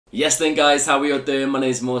Yes then guys, how are you all doing? My name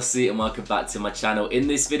is Morsi and welcome back to my channel. In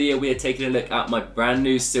this video we are taking a look at my brand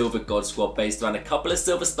new Silver God Squad based around a couple of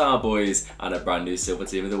Silver Star Boys and a brand new Silver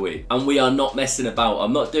Team of the Week. And we are not messing about.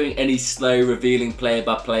 I'm not doing any slow revealing player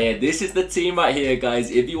by player. This is the team right here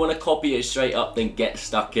guys. If you want to copy it straight up then get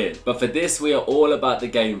stuck in. But for this we are all about the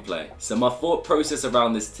gameplay. So my thought process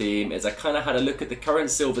around this team is I kind of had a look at the current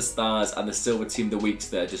Silver Stars and the Silver Team of the Weeks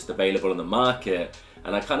that are just available on the market.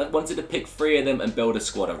 And I kind of wanted to pick 3 of them and build a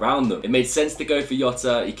squad around them. It made sense to go for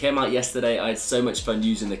Jota. He came out yesterday. I had so much fun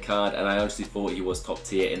using the card and I honestly thought he was top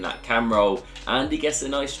tier in that cam role. And he gets a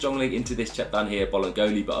nice strong link into this chap down here,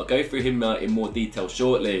 Bolingoli, but I'll go through him in more detail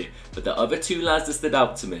shortly. But the other 2 lads that stood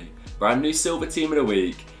out to me, brand new Silver Team of the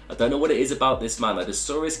Week. I don't know what it is about this man. I just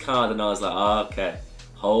saw his card and I was like, okay,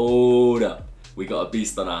 hold up. We got a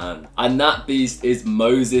beast on our hand. And that beast is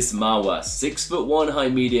Moses Mawa. 6'1" high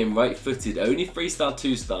medium, right footed, only 3-star,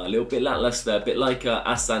 2-star, a little bit lackluster, a bit like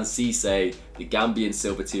Asan Cisse, the Gambian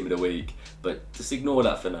Silver Team of the Week. But just ignore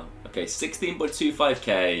that for now. Okay,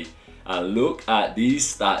 16.25k. And look at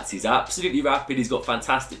these stats. He's absolutely rapid. He's got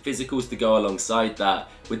fantastic physicals to go alongside that.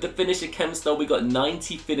 With the finisher chem style, we got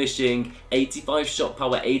 90 finishing, 85 shot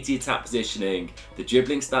power, 80 attack positioning. The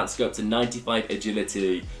dribbling stats go up to 95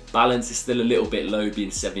 agility. Balance is still a little bit low,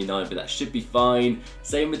 being 79, but that should be fine.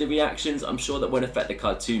 Same with the reactions. I'm sure that won't affect the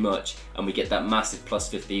card too much. And we get that massive plus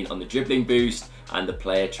 15 on the dribbling boost and the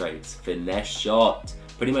player traits. Finesse shot.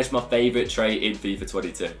 Pretty much my favourite trait in FIFA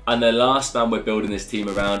 22. And the last man we're building this team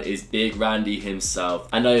around is Big Randy himself.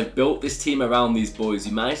 And I have built this team around these boys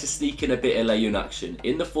who managed to sneak in a bit of Layun action.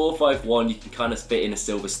 In the 4-5-1, you can kind of fit in a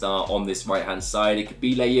Silver Star on this right hand side. It could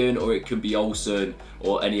be Layun or it could be Olsen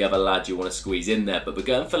or any other lad you want to squeeze in there. But we're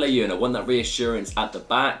going for Layun. I want that reassurance at the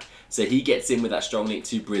back. So he gets in with that strong link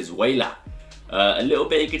to Brizuela. A little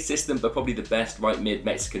bit inconsistent, but probably the best right mid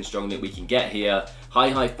Mexican strong link we can get here. High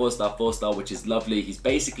 4-star, 4-star, which is lovely. He's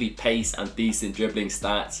basically pace and decent dribbling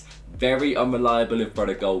stats. Very unreliable in front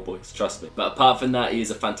of goal, boys, trust me. But apart from that, he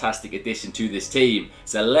is a fantastic addition to this team.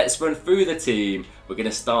 So let's run through the team. We're going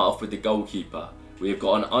to start off with the goalkeeper. We've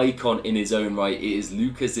got an icon in his own right. It is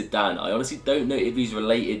Lucas Zidane. I honestly don't know if he's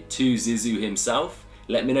related to Zizou himself.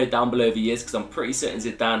 Let me know down below if he is, because I'm pretty certain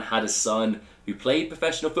Zidane had a son who played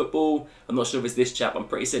professional football. I'm not sure if it's this chap. I'm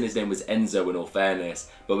pretty certain his name was Enzo in all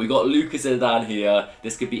fairness. But we got Lucas Zidane here.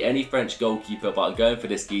 This could be any French goalkeeper, but I'm going for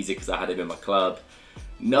this geezer because I had him in my club.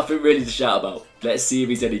 Nothing really to shout about. Let's see if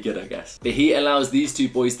he's any good, I guess. But he allows these 2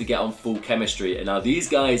 boys to get on full chemistry. And now these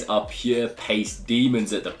guys are pure pace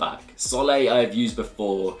demons at the back. Soleil I have used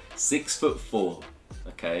before. 6'4".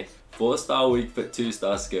 Okay. 4-star weak foot,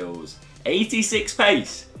 2-star skills. 86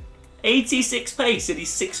 pace. 86 pace and he's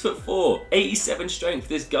 6'4", 87 strength.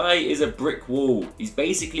 This guy is a brick wall. He's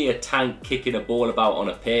basically a tank kicking a ball about on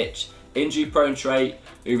a pitch. Injury prone trait,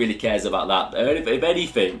 who really cares about that? But if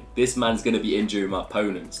anything, this man's going to be injuring my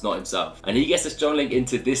opponents, not himself. And he gets a strong link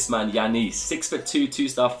into this man, Yanis. 6'2",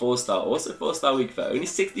 2-star, 4-star, also 4-star weak foot. Only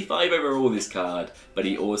 65 overall this card, but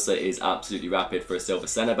he also is absolutely rapid for a silver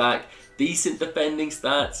centre back. Decent defending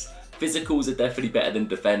stats. Physicals are definitely better than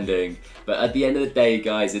defending, but at the end of the day,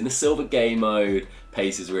 guys, in the silver game mode,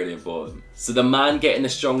 pace is really important. So the man getting a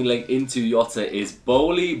strong link into Jota is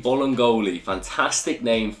Bolingoli. Fantastic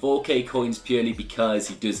name, 4k coins purely because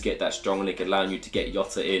he does get that strong link, allowing you to get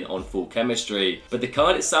Jota in on full chemistry. But the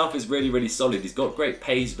card itself is really solid. He's got great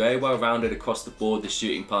pace, very well rounded across the board, the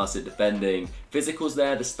shooting, passing, defending. Physicals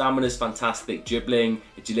there, the stamina's fantastic, dribbling,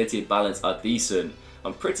 agility and balance are decent.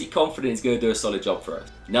 I'm pretty confident he's going to do a solid job for us.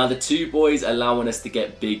 Now the 2 boys allowing us to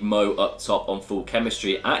get Big Mo up top on full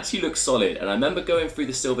chemistry actually looks solid. And I remember going through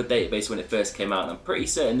the silver database when it first came out and I'm pretty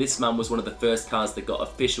certain this man was one of the first cards that got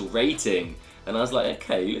official rating. And I was like,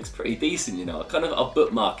 okay, he looks pretty decent, you know. I'll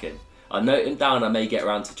bookmark him. I'll note him down, I may get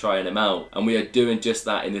around to trying him out. And we are doing just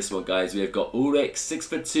that in this one, guys. We have got Ulrich,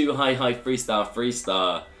 6'2", high 3-star,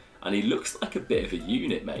 3-star. And he looks like a bit of a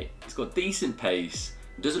unit, mate. He's got decent pace.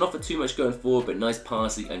 Doesn't offer too much going forward, but nice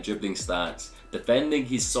passing and dribbling stats. Defending,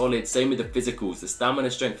 he's solid. Same with the physicals, the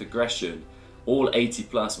stamina, strength, aggression. All 80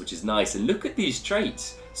 plus, which is nice. And look at these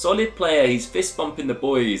traits. Solid player, he's fist bumping the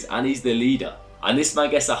boys, and he's the leader. And this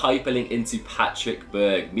man gets a hyperlink into Patrick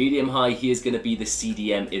Berg. Medium high, he is going to be the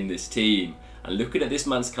CDM in this team. And looking at this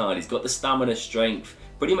man's card, he's got the stamina, strength.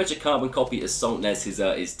 Pretty much a carbon copy of Saltnes, his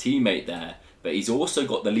teammate there. But he's also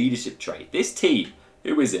got the leadership trait. This team,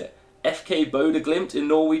 who is it? FK Bodø/Glimt in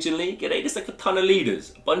Norwegian League. They just like a ton of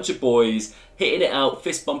leaders, a bunch of boys hitting it out,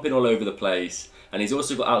 fist bumping all over the place, and he's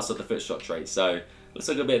also got outside the foot shot trait. So Looks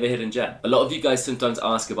like a bit of a hidden gem. A lot of you guys sometimes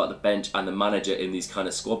ask about the bench and the manager in these kind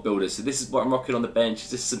of squad builders. So this is what I'm rocking on the bench.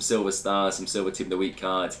 This is some silver stars, some silver team of the week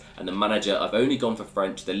cards. And the manager, I've only gone for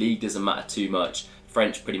French. The league doesn't matter too much.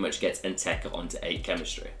 French pretty much gets Nteka onto 8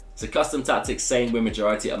 chemistry. So custom tactics, same with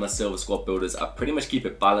majority of my silver squad builders. I pretty much keep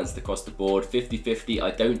it balanced across the board, 50-50.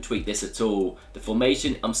 I don't tweak this at all. The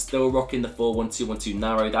formation, I'm still rocking the 4-1-2-1-2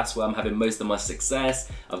 narrow. That's where I'm having most of my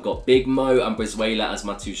success. I've got Big Mo and Brizuela as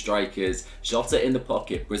my 2 strikers. Jota in the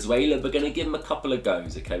pocket. Brizuela, we're going to give him a couple of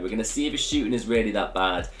goes, okay? We're going to see if his shooting is really that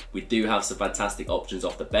bad. We do have some fantastic options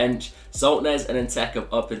off the bench. Saltnez and Nteka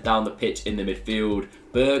up and down the pitch in the midfield.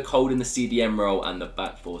 Berg holding the CDM role, and the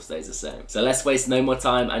back 4 stays the same. So let's waste no more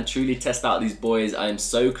time and truly test out these boys. I am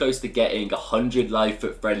so close to getting 100 live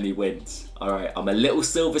foot friendly wins. Alright, I'm a little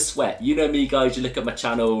silver sweat. You know me guys, you look at my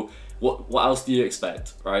channel, what else do you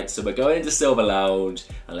expect, right? So we're going into Silver Lounge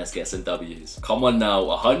and let's get some W's. Come on now,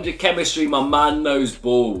 100 chemistry, my man knows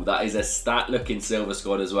ball. That is a stat looking silver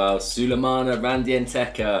squad as well. Sulemana, Randy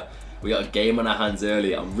Nteka. We got a game on our hands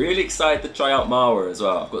early. I'm really excited to try out Mawa as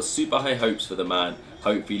well. I've got super high hopes for the man.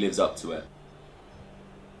 Hope he lives up to it.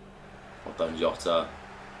 Well done, Jota.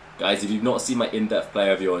 Guys, if you've not seen my in-depth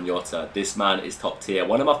player review on Jota, this man is top tier.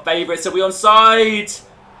 One of my favourites. Are we onside?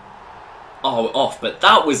 Oh, off. But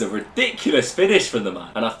that was a ridiculous finish from the man.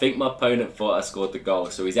 And I think my opponent thought I scored the goal.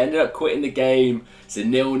 So he's ended up quitting the game. It's a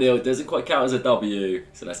 0-0. Doesn't quite count as a W.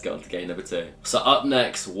 So let's get on to game number 2. So up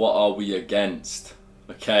next, what are we against?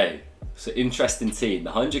 Okay. So interesting team.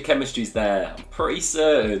 The 100 chemistry's there. I'm pretty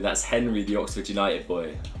certain that's Henry, the Oxford United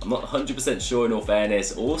boy. I'm not 100% sure in all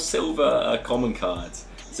fairness. All silver common cards.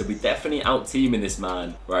 So we definitely out-teaming this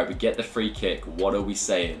man. Right, we get the free kick. What are we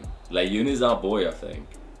saying? Layun is our boy, I think.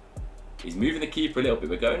 He's moving the keeper a little bit.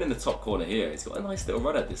 We're going in the top corner here. He's got a nice little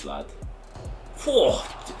run at this lad. Whoa!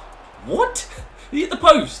 What? He hit the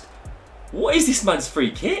post. What is this man's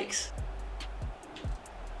free kicks?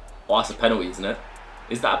 Oh, that's a penalty, isn't it?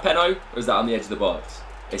 Is that a penalty or is that on the edge of the box?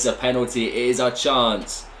 It's a penalty. It is our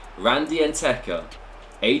chance. Randy Nteka,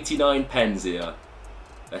 89 pens here.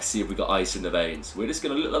 Let's see if we got ice in the veins. We're just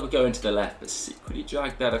going to look like we're going to the left, but secretly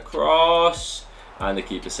drag that across. And the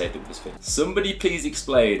keeper saved it with his fin. Somebody please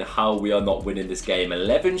explain how we are not winning this game.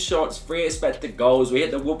 11 shots, 3 expected goals. We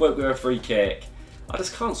hit the woodwork with a free kick. I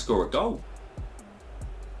just can't score a goal.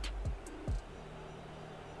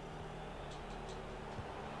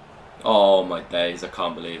 Oh my days, I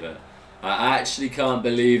can't believe it. I actually can't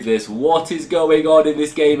believe this. What is going on in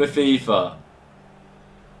this game of FIFA?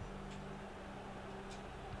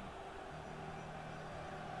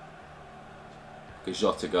 Good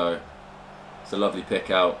Jota go. It's a lovely pick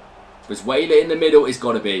out. Brizuela in the middle, it's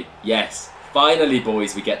got to be. Yes. Finally,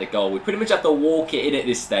 boys, we get the goal. We pretty much have to walk it in at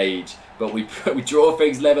this stage, but we draw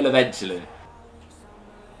things level eventually.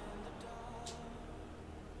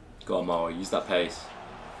 Go on, Mawa, use that pace.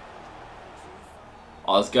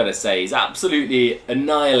 I was going to say, he's absolutely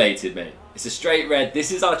annihilated me. It's a straight red.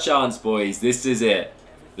 This is our chance, boys. This is it.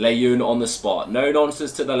 Layun on the spot. No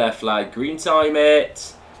nonsense to the left flag. Green time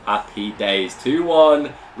it. Happy days.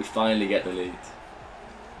 2-1. We finally get the lead.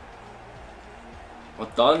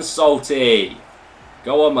 Well done, Salty.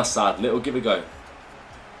 Go on, my sad. Little give a go.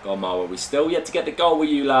 Go on, Mawa. We still yet to get the goal with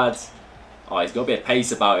you, lads. Oh, he's got a bit of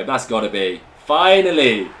pace about him. That's got to be.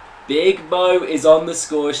 Finally. Big Mo is on the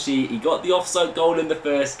score sheet. He got the offside goal in the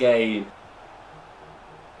first game.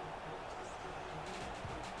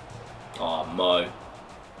 Oh, Mo.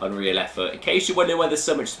 Unreal effort. In case you're wondering why there's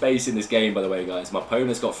so much space in this game, by the way, guys, my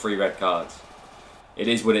opponent's got 3 red cards. It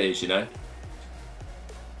is what it is, you know.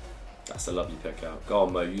 That's a lovely pick out. Go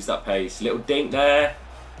on, Mo. Use that pace. Little dink there.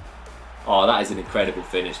 Oh, that is an incredible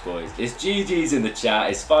finish, boys. It's GG's in the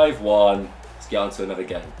chat. It's 5-1. Let's get on to another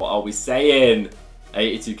game. What are we saying?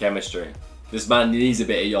 82 chemistry. This man needs a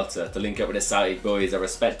bit of Jota to link up with the Celtic boys. I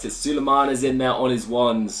respect it. Sulemana's in there on his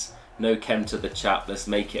ones. No chem to the chap. Let's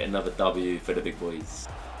make it another W for the big boys.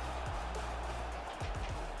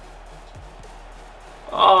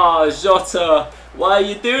 Oh, Jota. Why are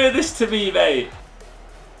you doing this to me, mate?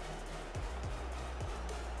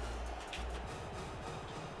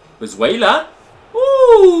 Brizuela?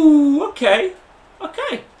 Ooh, okay.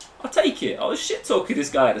 Okay. I'll take it. I was shit talking this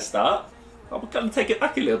guy at the start. I'm going to take it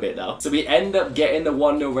back a little bit now. So we end up getting the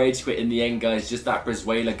 1-0 rage quit in the end, guys. Just that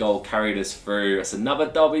Brizuela goal carried us through. That's another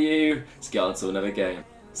W. Let's get on to another game.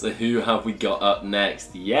 So who have we got up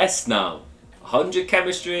next? Yes, now. 100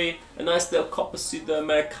 chemistry. A nice little Copa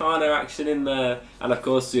Sudamericana action in there. And of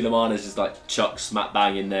course, Sulemana's just like chuck smack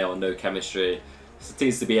bang in there on no chemistry. So it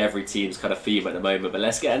seems to be every team's kind of theme at the moment. But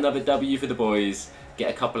let's get another W for the boys. Get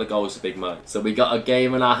a couple of goals for Big Mo. So we got a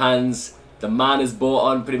game in our hands. The man has bought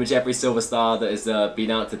on pretty much every silver star that has been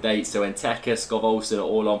out to date. So Nteka, Skov Olsen are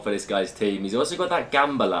all on for this guy's team. He's also got that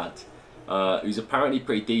Gamba lad, who's apparently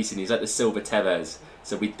pretty decent. He's like the silver Tevez.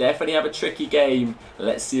 So we definitely have a tricky game.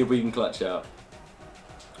 Let's see if we can clutch out.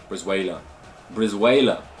 Brizuela.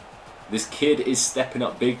 This kid is stepping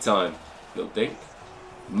up big time. Little dink.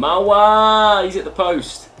 Mawa! He's at the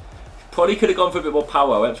post. Probably could have gone for a bit more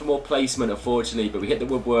power. Went for more placement, unfortunately, but we hit the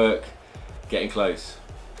woodwork. Getting close.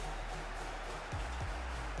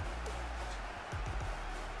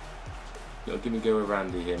 Give me a go with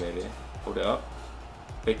Randy here, maybe. Hold it up.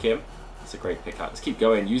 Pick him. That's a great pick out. Let's keep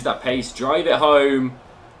going. Use that pace. Drive it home.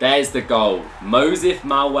 There's the goal. Mosif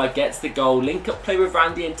Mawa gets the goal. Link up play with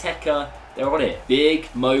Randy and Nteka. They're on it. Big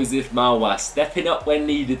Mosif Mawa stepping up when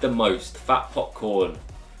needed the most. Fat popcorn.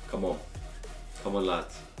 Come on. Come on,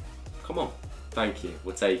 lads. Come on. Thank you.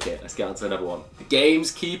 We'll take it. Let's get on to another one. The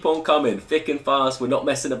games keep on coming. Thick and fast. We're not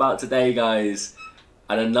messing about today, guys.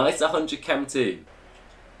 And a nice 100 chem too.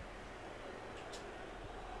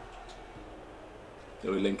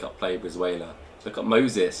 Do we link up play Brizuela? Look at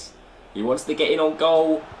Moses. He wants to get in on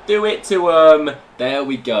goal. Do it to him. There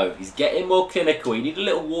we go. He's getting more clinical. He needed a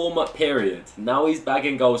little warm-up period. Now he's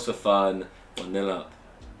bagging goals for fun. 1-0 up.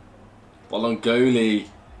 Bolongoli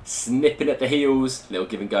snipping at the heels. Little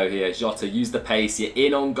give and go here. Jota, use the pace. You're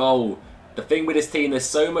in on goal. The thing with this team, there's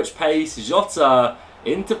so much pace. Jota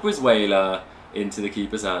into Brizuela. Into the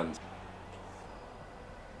keeper's hands.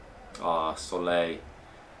 Ah, Soleil.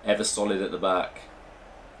 Ever solid at the back.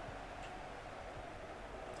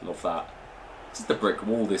 Love that. This is the brick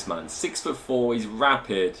wall, this man. 6'4", he's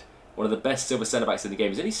rapid. One of the best silver centre-backs in the game.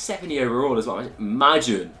 He's only 70 overall as well.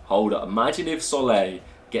 Imagine, hold up, imagine if Soleil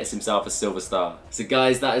gets himself a silver star. So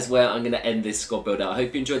guys, that is where I'm going to end this squad build out. I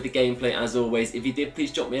hope you enjoyed the gameplay as always. If you did,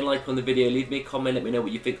 please drop me a like on the video. Leave me a comment, let me know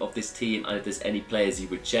what you think of this team and if there's any players you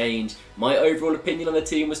would change. My overall opinion on the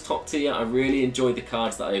team was top tier. I really enjoyed the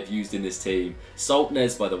cards that I have used in this team.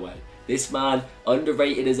 Saltnez, by the way. This man,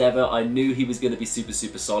 underrated as ever. I knew he was going to be super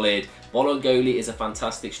solid. Bolongoli is a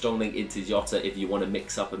fantastic strong link into Jota if you want to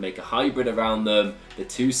mix up and make a hybrid around them. The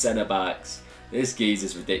two centre-backs. This geezer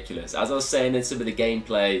is ridiculous. As I was saying in some of the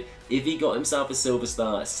gameplay, if he got himself a silver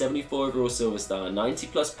star, 74 overall silver star, 90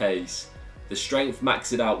 plus pace, the strength,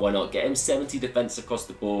 max it out, why not? Get him 70 defence across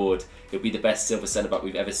the board. He'll be the best silver centre-back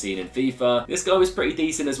we've ever seen in FIFA. This guy was pretty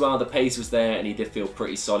decent as well. The pace was there and he did feel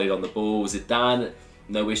pretty solid on the ball. Zidane,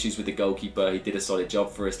 no issues with the goalkeeper. He did a solid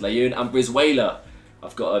job for us. Leon and Brizuela,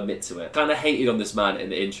 I've got to admit to it. Kind of hated on this man in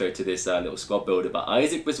the intro to this little squad builder, but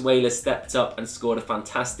Isaac Brizuela stepped up and scored a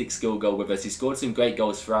fantastic skill goal with us. He scored some great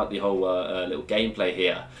goals throughout the whole little gameplay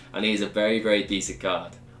here, and he is a very decent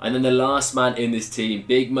card. And then the last man in this team,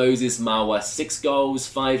 Big Moses Mawa, 6 goals,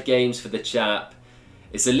 5 games for the chap.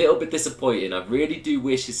 It's a little bit disappointing. I really do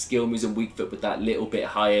wish his skill moves and weak foot were that little bit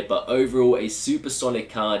higher, but overall a super solid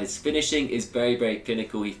card. His finishing is very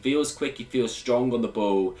clinical. He feels quick, he feels strong on the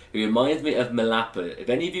ball. He reminds me of Malapa. If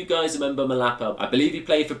any of you guys remember Malapa, I believe he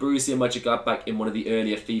played for Borussia Mönchengladbach in one of the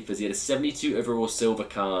earlier FIFAs. He had a 72 overall silver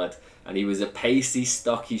card. And he was a pacey,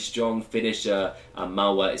 stocky, strong finisher, and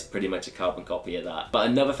Mawa is pretty much a carbon copy of that. But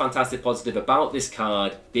another fantastic positive about this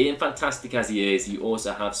card, being fantastic as he is, you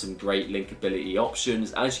also have some great linkability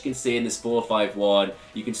options. As you can see in this 4-5-1,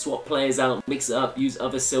 you can swap players out, mix it up, use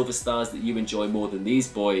other silver stars that you enjoy more than these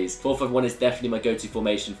boys. 4-5-1 is definitely my go-to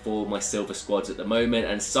formation for my silver squads at the moment,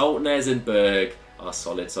 and Saltnez and Berg are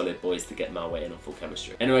solid boys to get Mawa in on full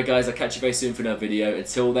chemistry. Anyway guys, I'll catch you very soon for another video.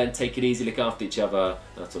 Until then, take it easy, look after each other,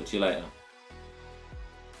 and I'll talk to you later.